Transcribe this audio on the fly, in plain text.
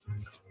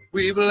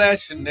We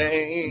bless your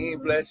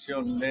name,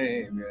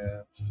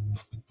 yeah.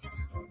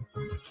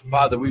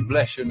 Father, we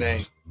bless your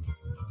name.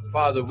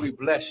 Father, we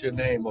bless your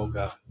name, oh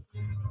God.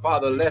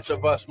 Father, less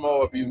of us,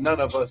 more of you,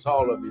 none of us,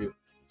 all of you.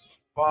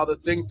 Father,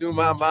 think through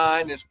my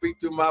mind and speak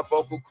through my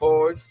vocal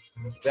cords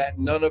that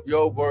none of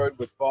your word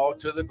would fall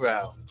to the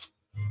ground.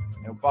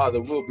 And Father,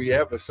 we'll be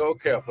ever so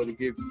careful to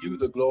give you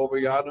the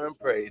glory, honor, and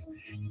praise.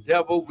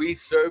 Devil, we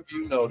serve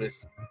you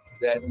notice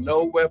that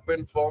no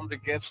weapon formed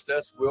against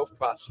us will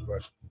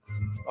prosper.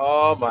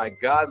 Oh, my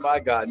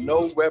God,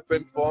 no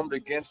weapon formed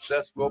against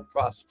us will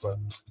prosper.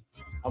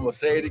 I'm going to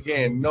say it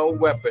again. No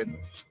weapon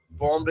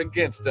formed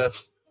against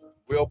us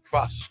will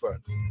prosper.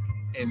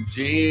 In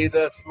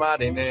Jesus'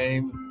 mighty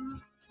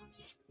name.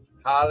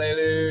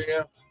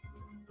 Hallelujah.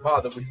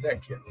 Father, we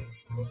thank you.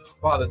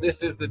 Father,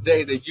 this is the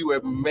day that you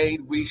have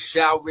made. We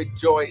shall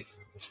rejoice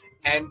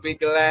and be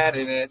glad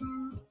in it.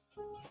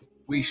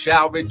 We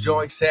shall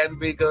rejoice and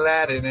be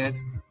glad in it.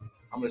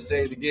 I'm going to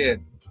say it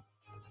again.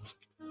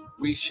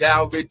 We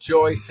shall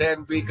rejoice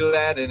and be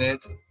glad in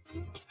it.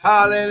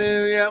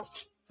 Hallelujah.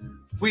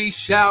 We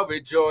shall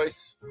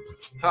rejoice.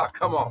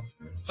 Come on.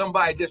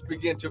 Somebody just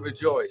begin to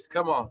rejoice.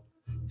 Come on.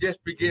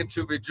 Just begin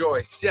to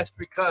rejoice. Just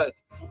because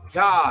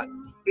God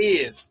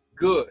is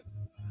good.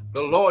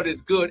 The Lord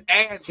is good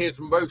and his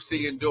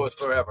mercy endures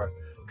forever.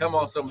 Come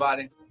on,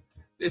 somebody.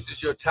 This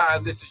is your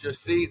time. This is your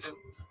season.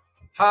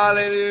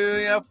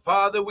 Hallelujah.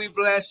 Father, we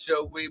bless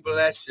you. We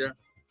bless you.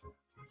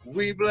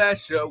 We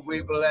bless you. We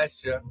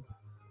bless you.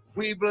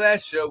 We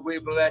bless you. We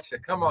bless you.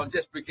 Come on,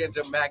 just begin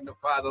to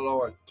magnify the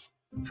Lord.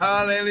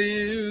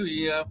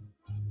 Hallelujah.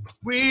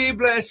 We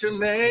bless your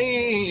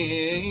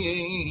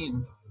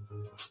name.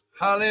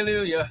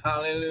 Hallelujah.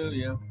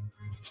 Hallelujah.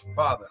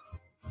 Father,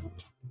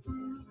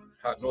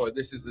 Lord,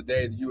 this is the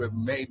day that you have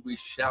made. We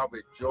shall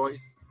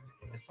rejoice.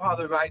 And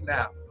Father, right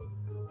now,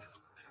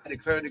 I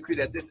declare and decree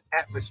that this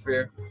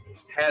atmosphere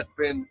has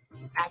been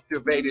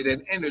activated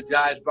and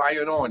energized by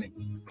your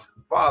anointing.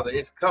 Father,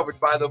 it's covered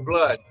by the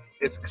blood.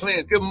 It's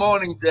cleansed. Good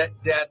morning,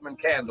 Jasmine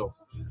Candle.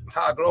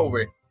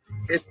 Glory.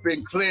 It's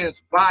been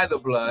cleansed by the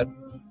blood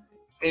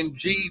in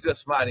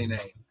Jesus' mighty name.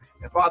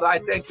 And Father, I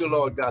thank you,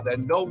 Lord God, that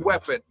no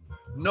weapon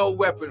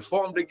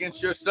formed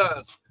against your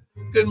sons.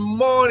 Good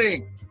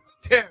morning,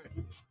 Terry.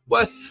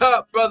 What's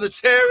up, Brother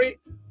Terry?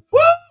 Woo,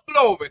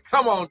 glory.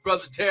 Come on,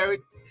 Brother Terry.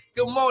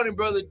 Good morning,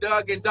 Brother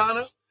Doug and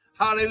Donna.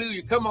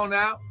 Hallelujah. Come on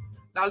now.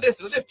 Now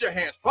listen, lift your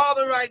hands.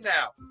 Father, right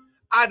now,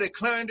 I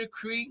declare and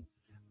decree,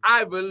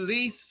 I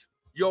release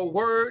your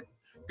word.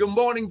 Good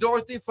morning,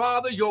 Dorothy.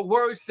 Father, your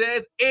word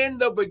says, in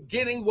the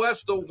beginning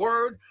was the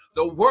word.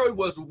 The word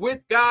was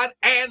with God,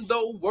 and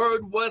the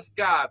word was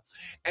God.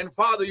 And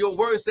Father, your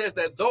word says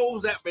that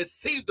those that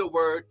receive the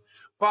word,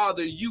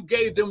 Father, you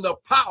gave them the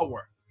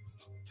power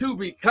to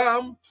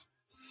become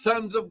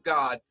sons of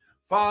God.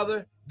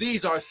 Father,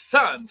 these are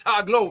sons.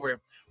 Glory.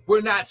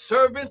 We're not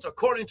servants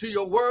according to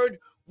your word.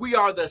 We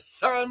are the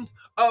sons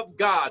of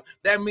God.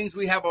 That means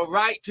we have a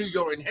right to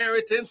your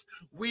inheritance.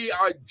 We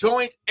are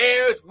joint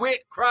heirs with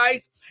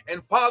Christ.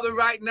 And Father,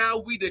 right now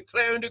we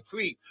declare and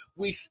decree,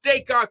 we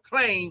stake our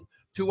claim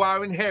to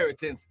our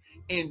inheritance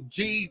in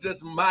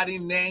Jesus' mighty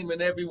name.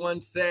 And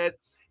everyone said,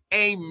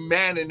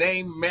 amen and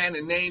amen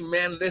and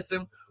amen.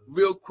 Listen,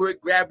 real quick,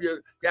 grab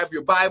your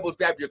Bibles,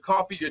 grab your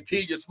coffee, your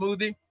tea, your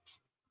smoothie,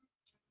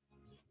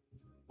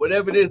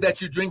 whatever it is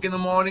that you drink in the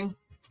morning,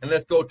 and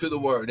let's go to the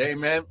word.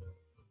 Amen.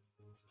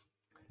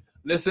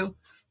 Listen,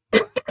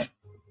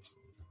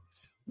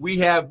 we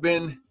have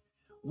been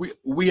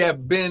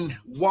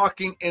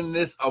walking in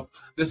this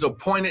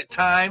appointed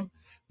time,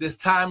 this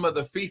time of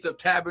the Feast of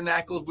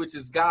Tabernacles, which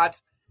is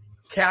God's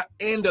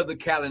end of the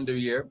calendar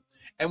year,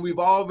 and we've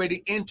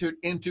already entered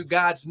into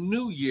God's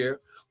new year,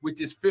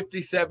 which is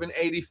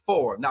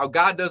 5784. Now,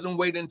 God doesn't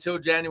wait until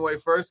January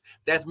 1st.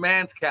 That's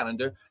man's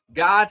calendar.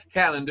 God's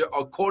calendar,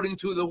 according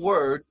to the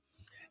word,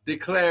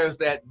 declares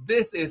that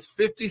this is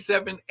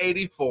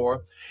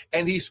 5784,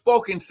 and he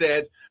spoke and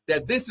said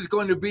that this is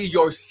going to be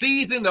your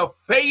season of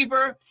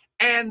favor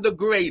and the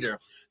greater.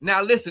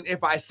 Now listen,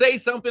 if I say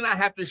something, I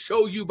have to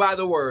show you by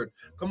the word.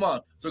 Come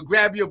on, so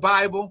grab your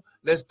Bible,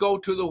 let's go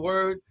to the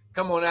word.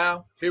 Come on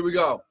now, here we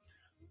go.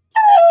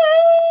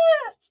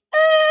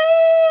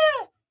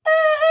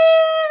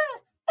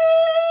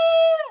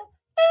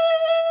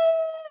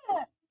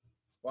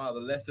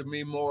 Father, less of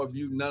me, more of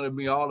you, none of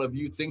me, all of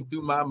you. Think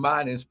through my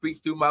mind and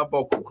speak through my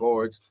vocal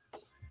cords.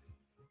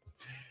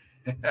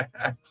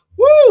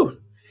 Woo!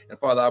 And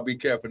Father, I'll be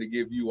careful to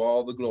give you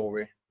all the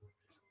glory,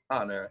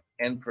 honor,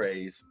 and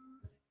praise.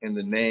 In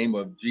the name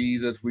of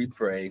Jesus, we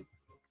pray.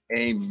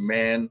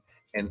 Amen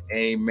and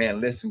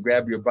amen. Listen,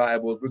 grab your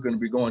Bibles. We're going to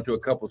be going to a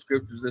couple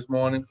scriptures this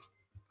morning.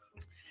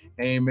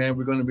 Amen.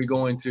 We're going to be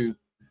going to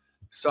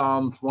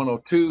Psalms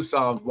 102,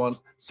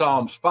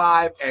 Psalms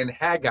 5, and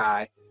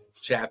Haggai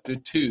chapter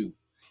 2.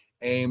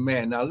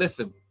 Amen. Now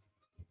listen,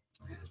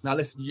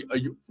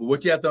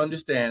 what you have to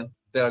understand,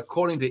 that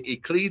according to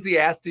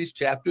Ecclesiastes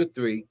chapter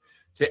 3,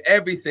 to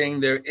everything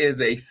there is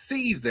a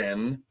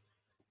season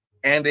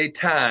and a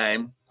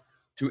time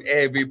to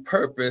every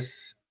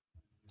purpose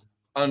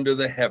under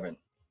the heaven.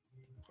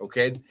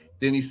 Okay.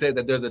 Then he said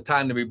that there's a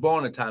time to be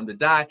born, a time to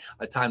die,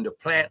 a time to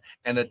plant,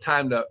 and a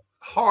time to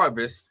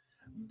harvest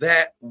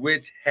that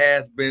which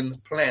has been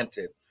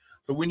planted.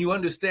 So when you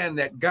understand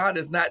that God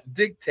is not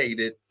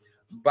dictated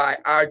by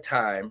our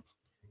time,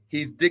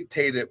 he's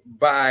dictated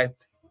by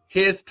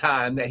his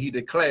time that he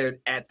declared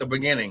at the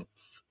beginning.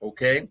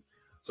 Okay.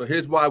 So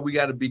here's why we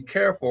got to be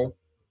careful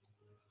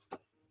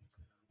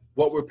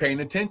what we're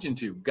paying attention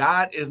to.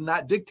 God is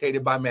not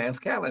dictated by man's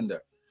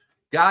calendar.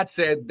 God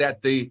said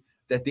that the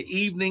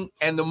evening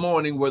and the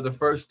morning were the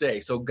first day.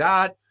 So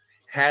God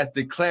has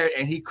declared,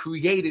 and he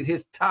created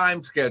his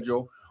time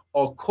schedule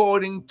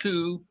according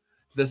to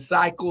the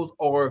cycles,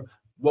 or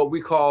what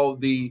we call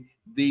the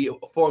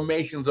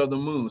formations of the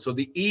moon. So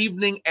the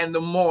evening and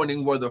the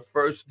morning were the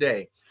first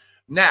day.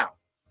 Now,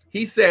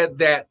 he said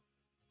that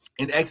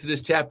in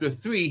Exodus chapter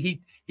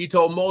 3, he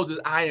told Moses,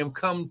 I am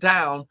come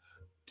down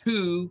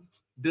to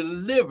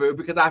deliver,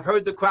 because I've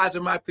heard the cries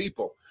of my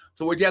people.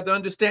 So what you have to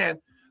understand,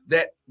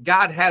 that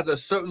God has a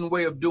certain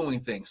way of doing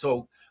things.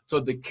 So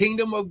the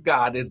kingdom of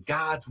God is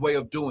God's way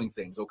of doing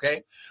things.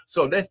 Okay.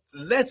 So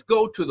let's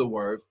go to the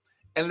word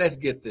and let's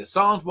get this.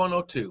 Psalms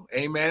 102.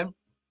 Amen.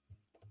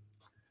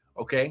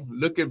 Okay.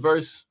 Look at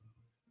verse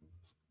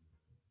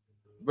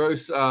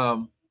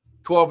 12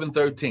 and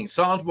 13.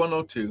 Psalms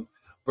 102,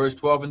 verse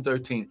 12 and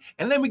 13.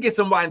 And let me get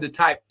somebody to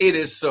type, it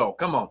is so.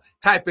 Come on,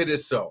 type it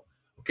is so.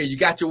 Okay. You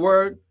got your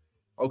word?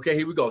 Okay,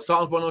 here we go.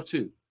 Psalms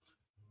 102.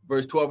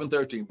 Verse 12 and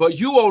 13. But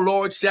you, O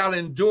Lord, shall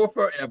endure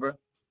forever,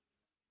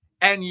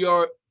 and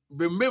your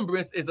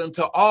remembrance is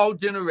unto all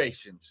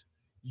generations.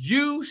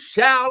 You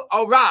shall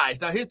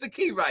arise. Now, here's the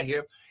key right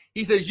here.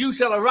 He says, you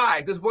shall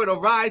arise. This word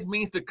arise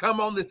means to come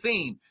on the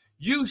scene.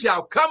 You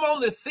shall come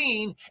on the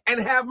scene and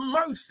have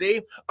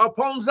mercy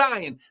upon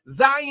Zion.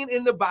 Zion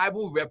in the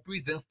Bible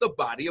represents the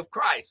body of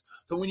Christ.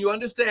 So when you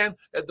understand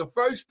that the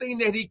first thing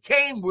that he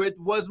came with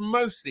was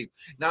mercy.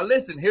 Now,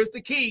 listen, here's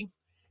the key.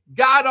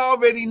 God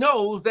already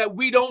knows that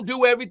we don't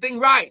do everything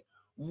right.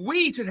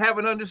 We should have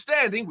an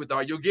understanding, with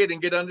all you'll get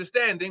and get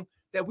understanding,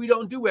 that we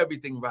don't do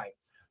everything right.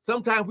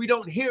 Sometimes we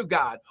don't hear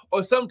God,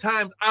 or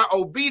sometimes our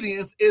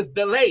obedience is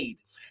delayed.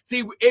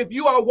 See, if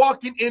you are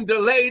walking in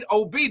delayed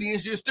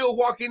obedience, you're still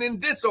walking in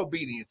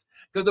disobedience,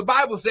 because the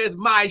Bible says,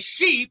 my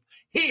sheep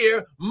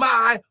hear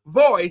my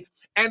voice,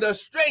 and a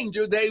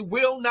stranger they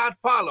will not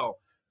follow.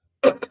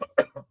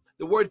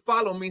 The word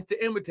follow means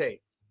to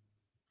imitate.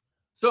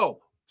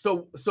 So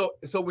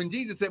when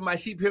Jesus said, my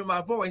sheep hear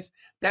my voice,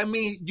 that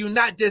means you're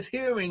not just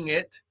hearing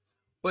it,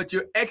 but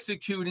you're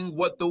executing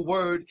what the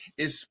word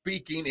is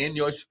speaking in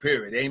your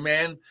spirit.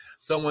 Amen.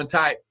 Someone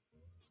type,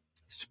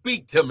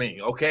 speak to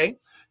me. Okay.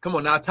 Come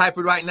on now. Type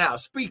it right now.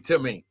 Speak to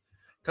me.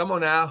 Come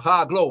on now.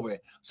 Ha, glory.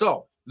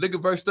 So look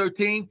at verse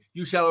 13.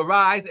 You shall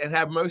arise and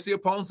have mercy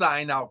upon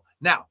Zion. Now,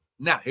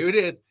 here it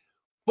is.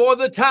 For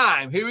the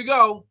time, here we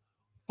go.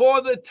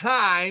 For the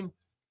time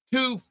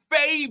to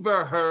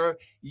favor her,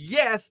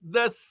 yes,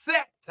 the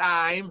set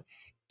time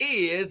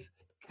is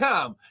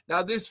come.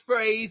 Now, this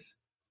phrase,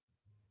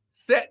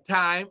 set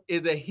time,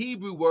 is a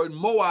Hebrew word,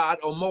 moad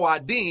or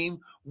moadim,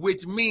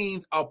 which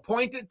means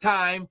appointed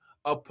time,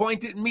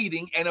 appointed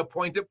meeting, and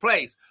appointed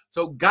place.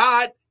 So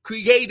God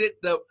created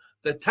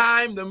the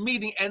time, the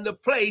meeting, and the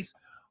place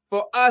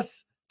for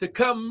us to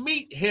come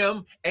meet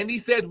him. And he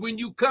said, when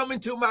you come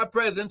into my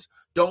presence,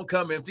 don't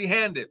come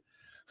empty-handed.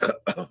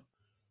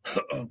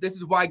 This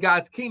is why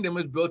God's kingdom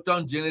is built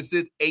on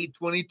Genesis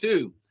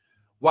 8:22.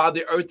 While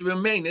the earth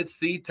remaineth,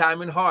 seed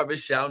time and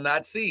harvest shall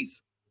not cease.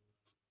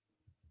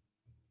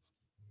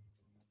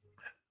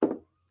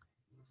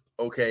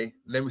 Okay,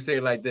 let me say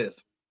it like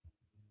this.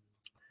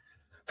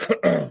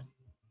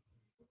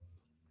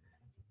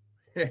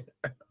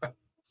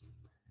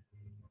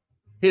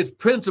 His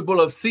principle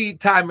of seed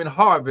time and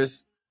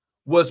harvest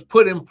was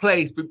put in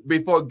place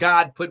before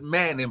God put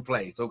man in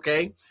place,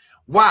 okay?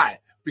 Why?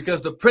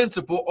 Because the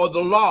principle or the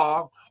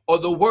law or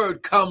the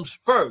word comes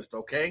first,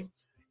 okay?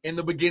 In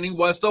the beginning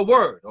was the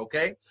word,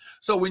 okay?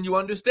 So when you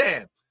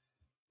understand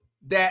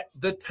that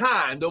the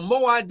time, the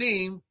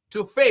moadim,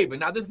 to favor.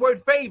 Now, this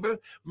word favor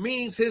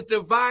means his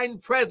divine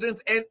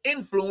presence and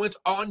influence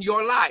on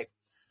your life.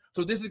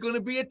 So this is going to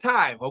be a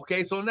time,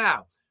 okay? So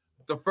now,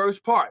 the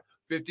first part,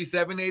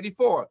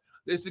 5784.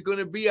 This is going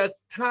to be a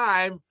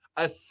time,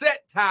 a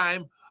set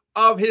time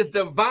of his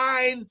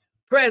divine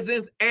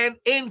presence and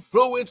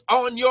influence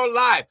on your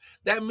life.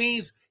 That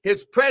means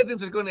his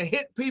presence is going to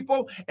hit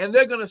people, and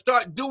they're going to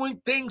start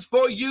doing things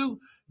for you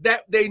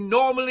that they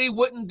normally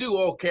wouldn't do.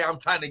 Okay, I'm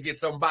trying to get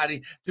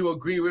somebody to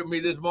agree with me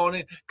this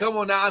morning. Come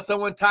on now,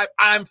 someone type,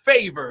 I'm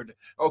favored.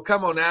 Oh,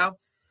 come on now.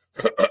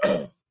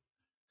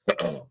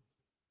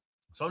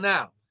 So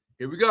now,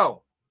 here we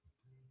go.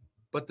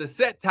 But the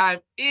set time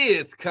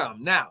is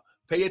come. Now,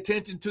 pay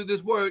attention to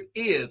this word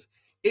is.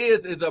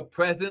 Is a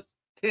present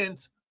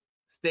tense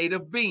state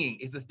of being.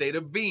 It's a state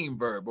of being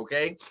verb,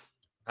 okay?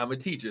 I'm a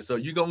teacher, so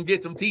you're going to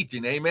get some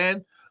teaching,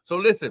 amen? So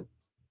listen,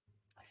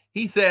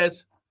 he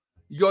says,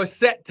 your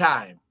set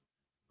time,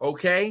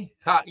 okay?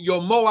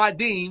 Your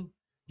moadim,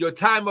 your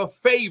time of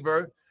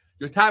favor,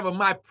 Your time of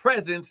my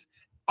presence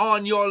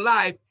on your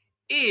life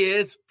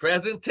is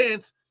present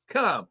tense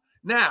come.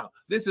 Now,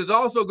 this is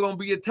also going to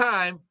be a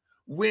time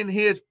when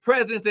his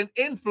presence and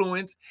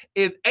influence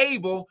is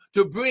able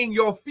to bring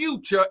your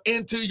future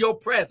into your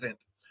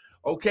present.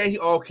 Okay.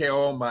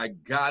 Oh my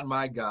God,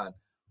 my God.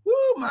 Woo,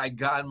 my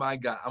God, my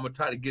God. I'm going to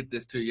try to get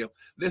this to you.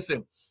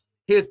 Listen,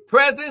 his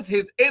presence,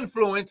 his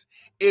influence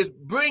is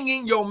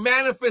bringing your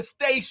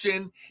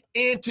manifestation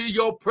into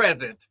your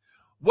present.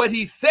 What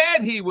he said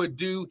he would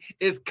do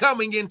is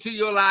coming into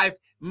your life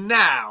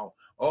now.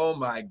 Oh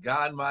my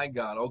God, my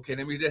God. Okay,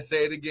 let me just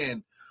say it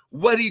again.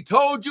 What he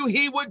told you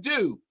he would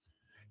do,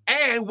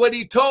 and what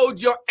he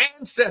told your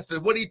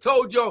ancestors, what he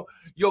told your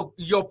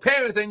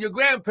parents and your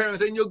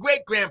grandparents and your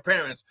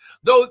great-grandparents,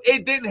 though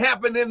it didn't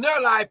happen in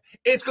their life,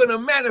 it's going to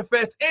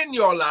manifest in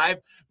your life,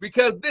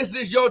 because this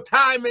is your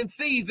time and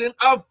season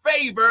of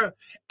favor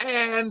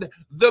and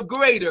the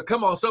greater.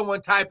 Come on,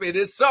 someone type it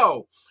is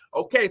so.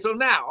 Okay, so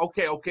now,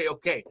 okay.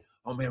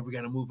 Oh man, we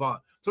got to move on.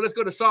 So let's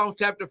go to Psalms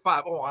chapter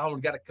 5. Oh, I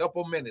only got a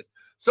couple minutes.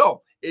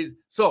 So this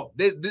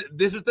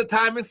is the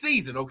time and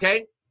season,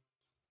 okay?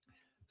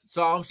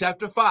 Psalms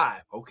chapter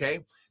 5,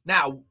 okay?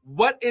 Now,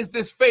 what is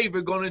this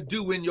favor going to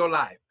do in your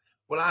life?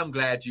 Well, I'm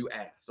glad you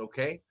asked,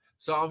 okay?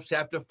 Psalms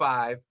chapter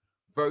 5,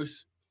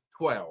 verse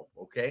 12,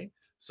 okay?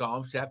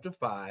 Psalms chapter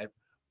 5,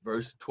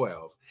 verse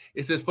 12.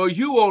 It says, for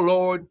you, O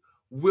Lord,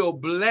 will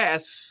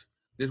bless.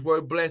 This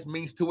word bless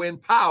means to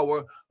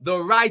empower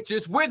the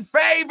righteous with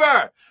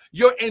favor.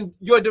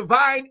 Your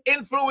divine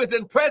influence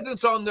and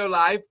presence on their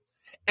life,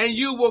 and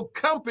you will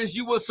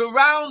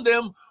surround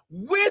them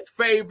with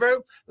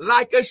favor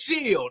like a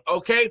shield.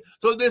 Okay,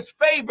 so this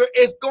favor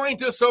is going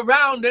to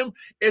surround them.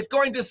 It's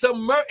going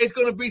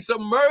to be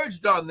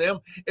submerged on them.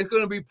 It's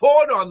going to be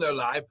poured on their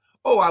life.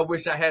 Oh, I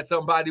wish I had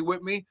somebody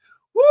with me.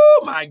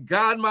 Woo, my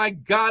God, my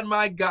God,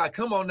 my God.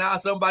 Come on now,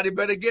 somebody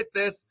better get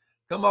this.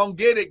 Come on,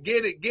 get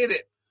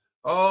it.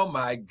 Oh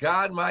my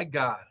God, my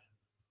God.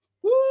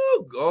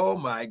 Woo, oh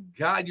my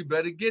God, you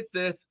better get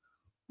this.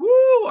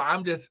 Woo,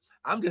 I'm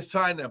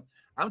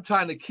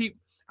trying to keep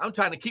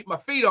my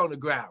feet on the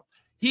ground.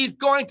 He's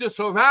going to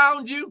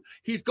surround you.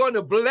 He's going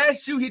to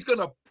bless you. He's going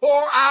to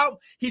pour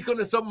out. He's going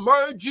to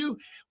submerge you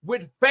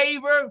with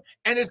favor,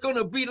 and it's going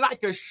to be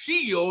like a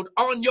shield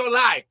on your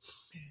life.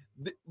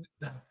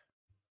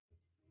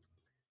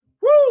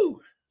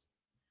 Woo!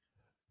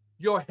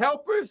 Your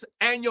helpers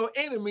and your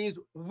enemies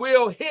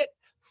will hit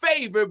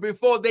favor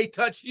before they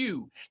touch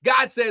you.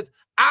 God says,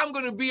 I'm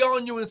going to be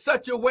on you in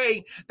such a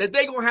way that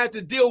they're going to have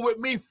to deal with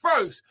me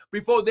first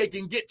before they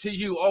can get to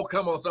you. Oh,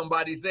 come on,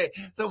 somebody say,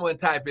 someone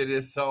type it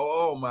is so.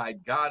 Oh, my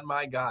God,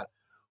 my God.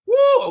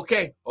 Woo,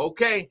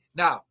 okay.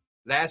 Now,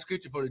 last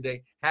scripture for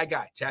today,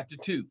 Haggai chapter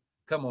 2.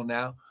 Come on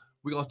now.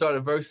 We're going to start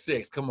at verse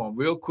 6. Come on,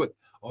 real quick.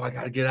 Oh, I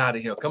got to get out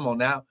of here. Come on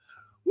now.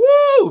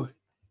 Woo!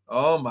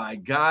 Oh, my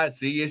God.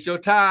 See, it's your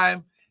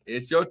time.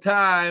 It's your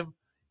time.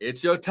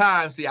 It's your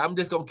time. See, I'm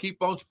just going to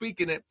keep on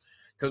speaking it,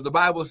 because the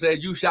Bible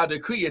says you shall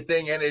decree a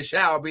thing and it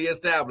shall be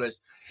established.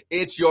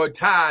 It's your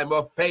time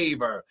of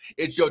favor.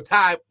 It's your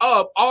time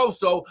of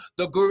also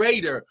the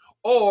greater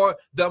or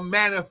the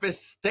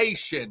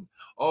manifestation.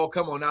 Oh,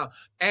 come on now.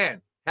 And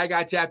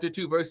Haggai chapter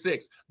 2, verse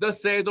 6.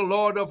 Thus says the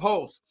Lord of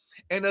hosts,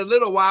 in a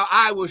little while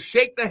I will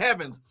shake the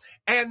heavens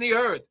and the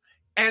earth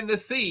and the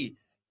sea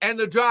and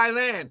the dry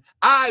land.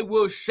 I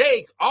will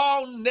shake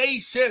all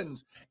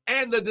nations,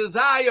 and the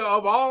desire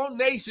of all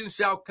nations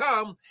shall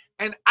come,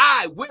 and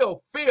I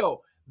will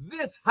fill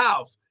this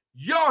house,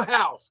 your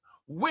house,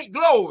 with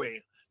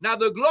glory. Now,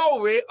 the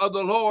glory of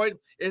the Lord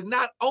is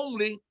not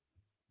only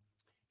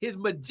his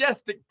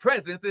majestic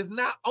presence, is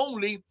not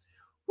only,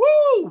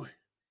 oh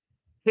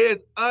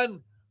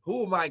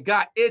my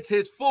God, it's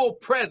his full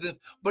presence,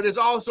 but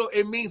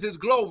it means his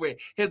glory,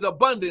 his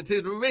abundance,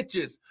 his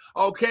riches,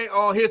 okay,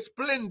 or his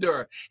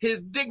splendor, his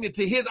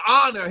dignity, his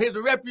honor, his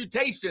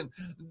reputation,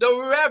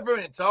 the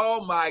reverence.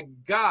 Oh my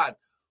God.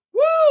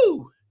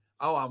 Woo!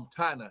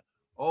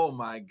 Oh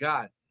my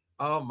God.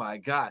 Oh my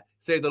God.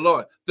 Say the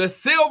Lord. The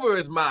silver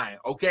is mine.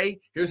 Okay.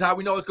 Here's how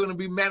we know it's going to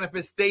be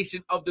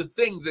manifestation of the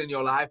things in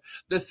your life.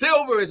 The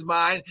silver is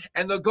mine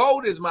and the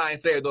gold is mine,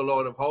 say the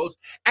Lord of hosts.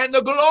 And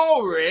the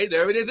glory,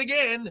 there it is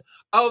again,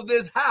 of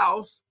this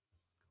house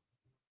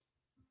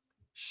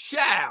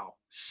shall,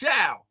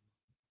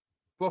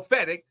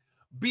 prophetic,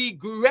 be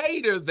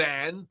greater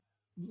than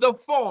the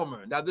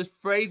former. Now, this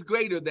phrase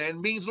greater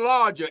than means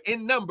larger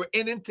in number,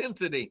 in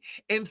intensity,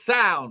 in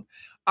sound,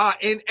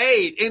 in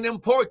age, in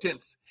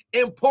importance.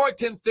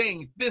 Important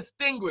things,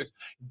 distinguished.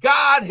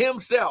 God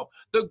himself,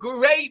 the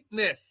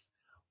greatness.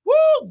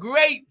 Woo,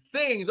 great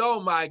things.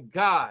 Oh my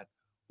God.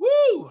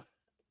 Woo.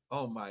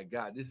 Oh my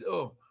God.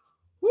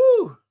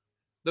 Woo.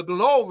 The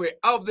glory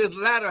of this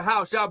latter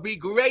house shall be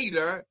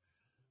greater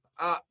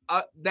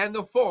than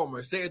the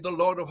former, saith the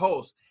Lord of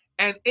hosts.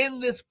 And in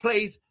this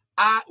place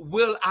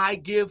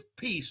I give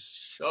peace.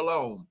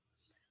 Shalom.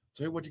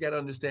 So here's what you got to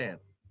understand.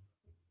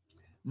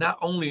 Not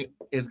only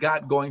is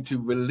God going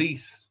to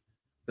release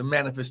the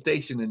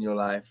manifestation in your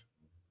life,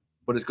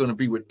 but it's going to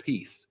be with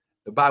peace.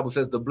 The Bible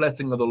says the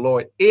blessing of the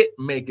Lord, it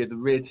maketh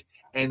rich,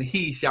 and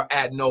he shall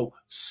add no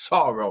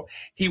sorrow.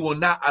 He will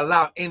not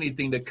allow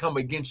anything to come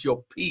against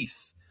your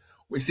peace.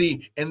 We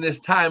see in this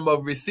time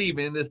of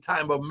receiving, in this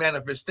time of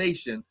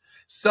manifestation,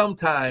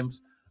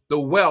 sometimes the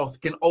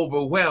wealth can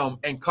overwhelm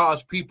and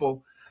cause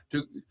people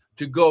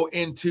to go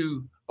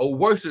into a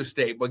worse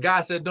state. But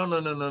God said,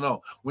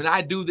 no. When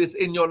I do this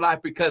in your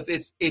life, because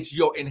it's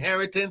your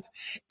inheritance,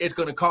 it's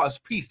going to cause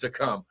peace to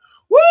come.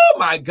 Woo,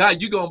 my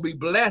God, you're going to be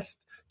blessed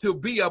to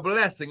be a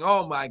blessing.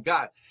 Oh, my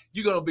God,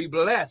 you're going to be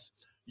blessed.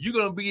 You're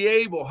going to be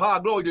able,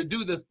 glory, to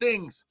do the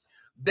things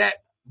that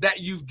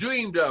you've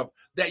dreamed of,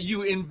 that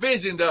you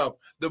envisioned of,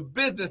 the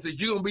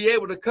businesses. You're going to be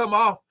able to come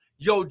off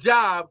your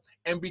job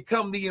and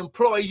become the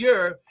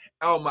employer.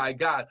 Oh, my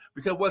God,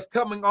 because what's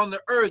coming on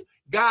the earth,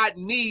 God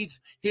needs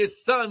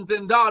his sons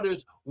and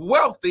daughters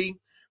wealthy,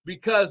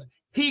 because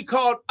he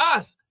called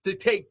us to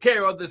take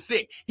care of the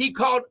sick. He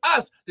called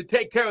us to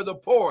take care of the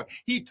poor.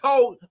 He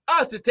told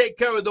us to take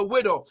care of the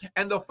widow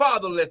and the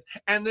fatherless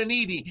and the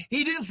needy.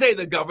 He didn't say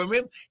the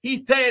government.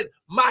 He said,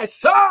 my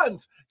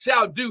sons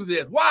shall do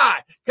this.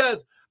 Why?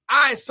 Because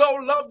I so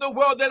love the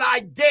world that I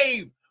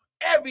gave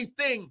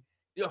everything.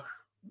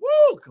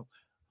 Woo!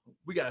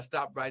 We got to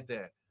stop right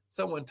there.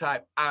 Someone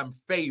type, I'm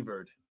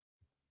favored.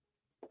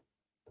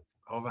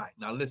 All right,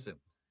 now listen.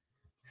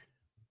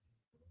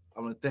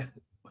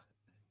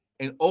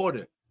 In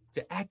order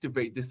to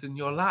activate this in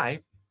your life,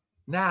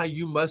 now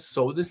you must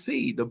sow the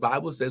seed. The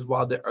Bible says,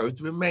 while the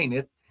earth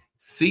remaineth,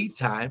 seed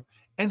time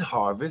and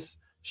harvest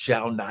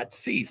shall not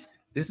cease.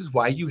 This is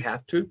why you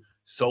have to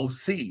sow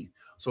seed.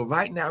 So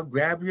right now,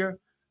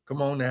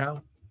 come on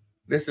now.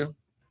 Listen,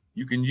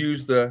 you can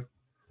use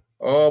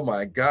oh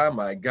my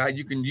God,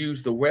 you can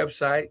use the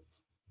website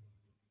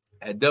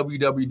at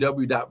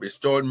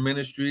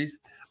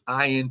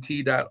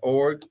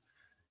www.restoredministriesint.org,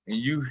 and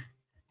you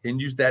can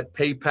use that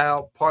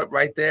PayPal part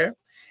right there.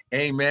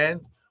 Amen.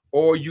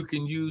 Or you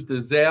can use the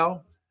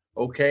Zelle,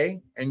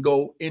 okay, and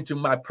go into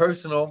my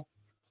personal.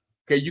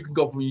 Okay, you can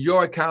go from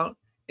your account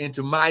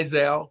into my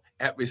Zelle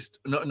at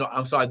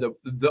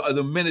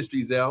the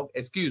ministry Zelle.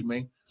 Excuse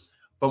me,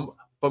 from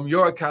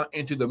your account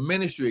into the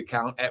ministry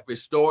account at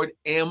restored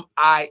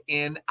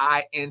MININTL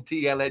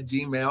at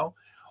Gmail.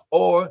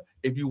 Or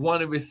if you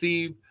want to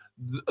receive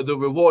the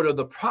reward of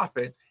the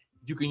prophet,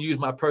 you can use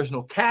my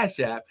personal Cash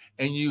App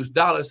and use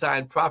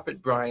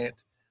 $Prophet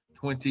Bryant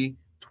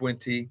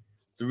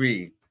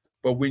 2023.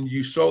 But when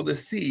you sow the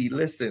seed,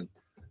 listen,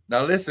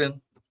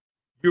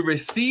 you're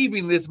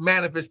receiving this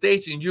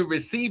manifestation. You're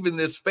receiving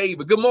this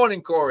favor. Good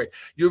morning, Corey.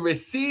 You're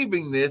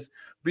receiving this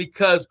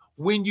because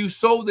when you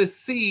sow the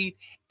seed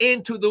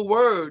into the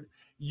word,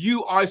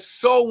 you are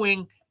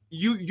sowing,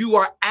 you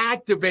are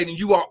activating,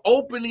 you are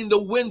opening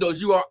the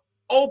windows, you are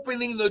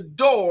opening the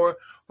door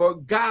for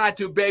God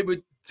to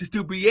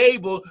be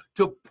able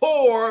to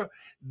pour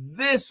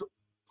this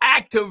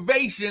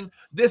activation,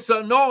 this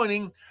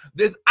anointing,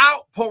 this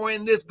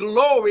outpouring, this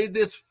glory,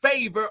 this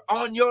favor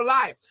on your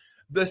life.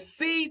 The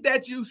seed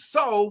that you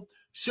sow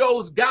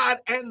shows God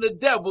and the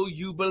devil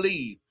you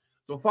believe.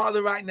 So,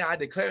 Father, right now, I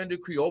declare and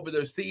decree over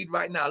their seed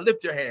right now.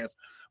 Lift your hands.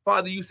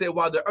 Father, you said,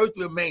 while the earth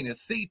remaineth,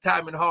 seed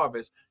time and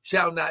harvest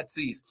shall not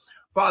cease.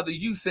 Father,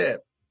 you said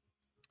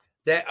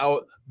that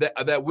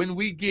when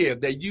we give,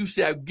 that you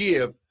shall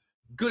give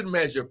good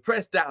measure,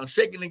 pressed down,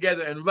 shaken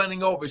together, and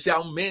running over,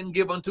 shall men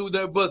give unto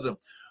their bosom.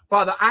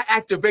 Father, I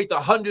activate the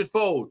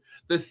 100-fold,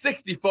 the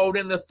 60-fold,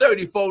 and the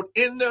 30-fold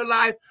in their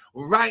life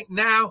right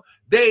now.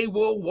 They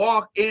will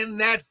walk in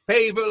that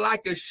favor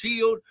like a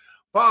shield.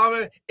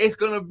 Father, it's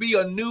going to be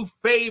a new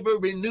favor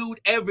renewed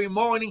every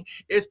morning.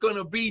 It's going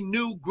to be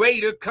new,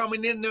 greater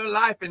coming in their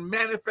life and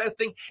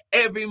manifesting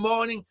every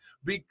morning,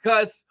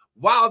 because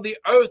while the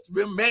earth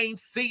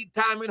remains, seed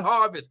time and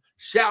harvest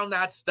shall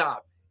not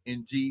stop,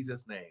 in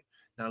Jesus' name.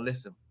 Now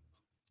listen,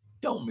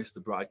 don't miss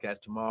the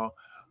broadcast tomorrow.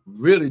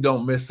 Really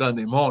don't miss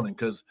Sunday morning,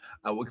 because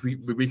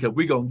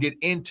we're going to get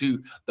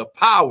into the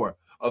power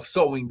of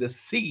sowing the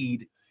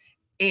seed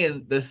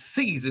in the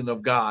season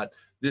of God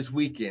this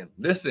weekend.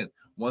 Listen,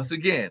 once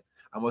again,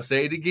 I'm going to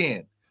say it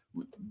again.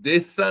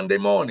 This Sunday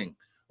morning,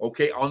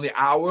 okay, on the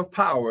hour of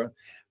power,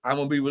 I'm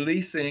going to be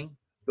releasing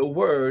the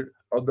word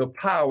of the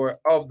power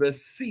of the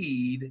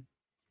seed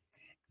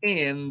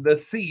in the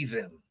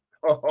season.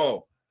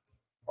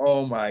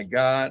 Oh my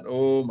God.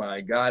 Oh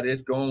my God.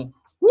 It's going,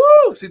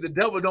 woo! See, the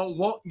devil don't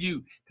want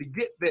you to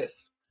get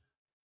this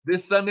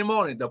Sunday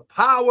morning, the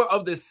power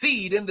of the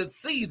seed in the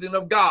season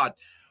of God.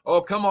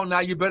 Oh, come on now.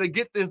 You better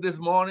get this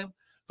morning.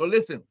 So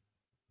listen,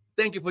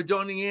 thank you for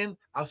joining in.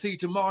 I'll see you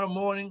tomorrow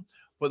morning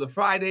for the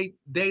Friday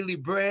Daily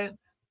Bread.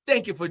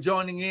 Thank you for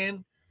joining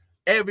in.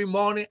 Every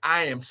morning,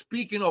 I am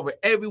speaking over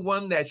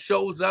everyone that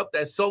shows up,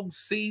 that sows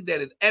seed, that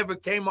has ever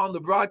came on the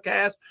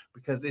broadcast,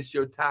 because it's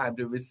your time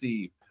to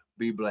receive.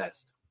 Be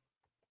blessed.